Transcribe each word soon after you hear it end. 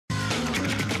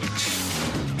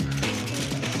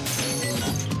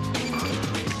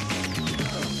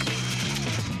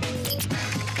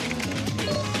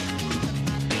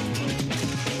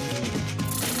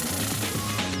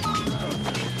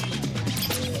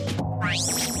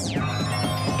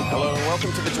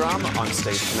welcome to The Drama. I'm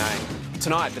Steve Cannane.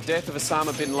 Tonight, the death of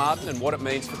Osama bin Laden and what it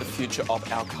means for the future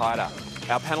of Al-Qaeda.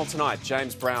 Our panel tonight,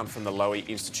 James Brown from the Lowy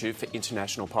Institute for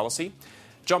International Policy,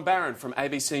 John Barron from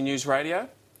ABC News Radio,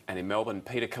 and in Melbourne,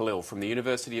 Peter Khalil from the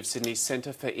University of Sydney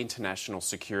Centre for International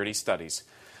Security Studies.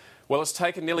 Well, it's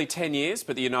taken nearly 10 years,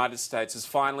 but the United States has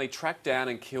finally tracked down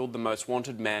and killed the most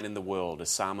wanted man in the world,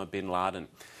 Osama bin Laden.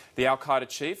 The Al-Qaeda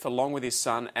chief, along with his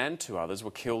son and 2 others, were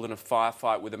killed in a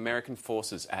firefight with American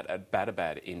forces at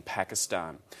Abbottabad in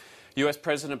Pakistan. US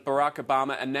President Barack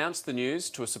Obama announced the news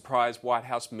to a surprise White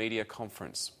House media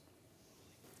conference.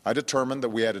 I determined that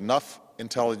we had enough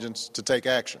intelligence to take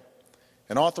action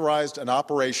and authorized an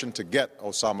operation to get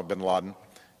Osama bin Laden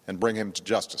and bring him to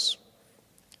justice.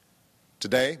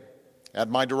 Today, at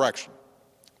my direction,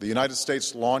 the United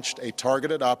States launched a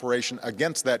targeted operation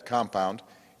against that compound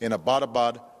in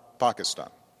Abbottabad, Pakistan.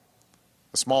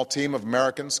 A small team of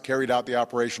Americans carried out the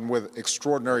operation with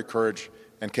extraordinary courage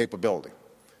and capability.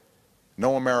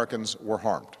 No Americans were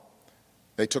harmed.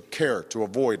 They took care to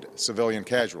avoid civilian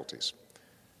casualties.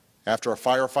 After a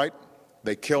firefight,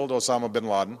 they killed Osama bin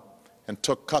Laden and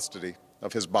took custody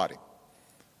of his body.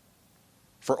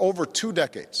 For over 2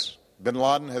 decades, bin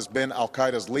Laden has been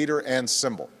al-Qaeda's leader and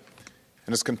symbol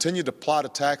and has continued to plot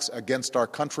attacks against our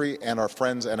country and our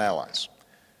friends and allies.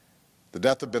 The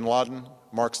death of bin Laden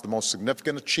marks the most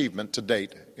significant achievement to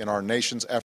date in our nation's effort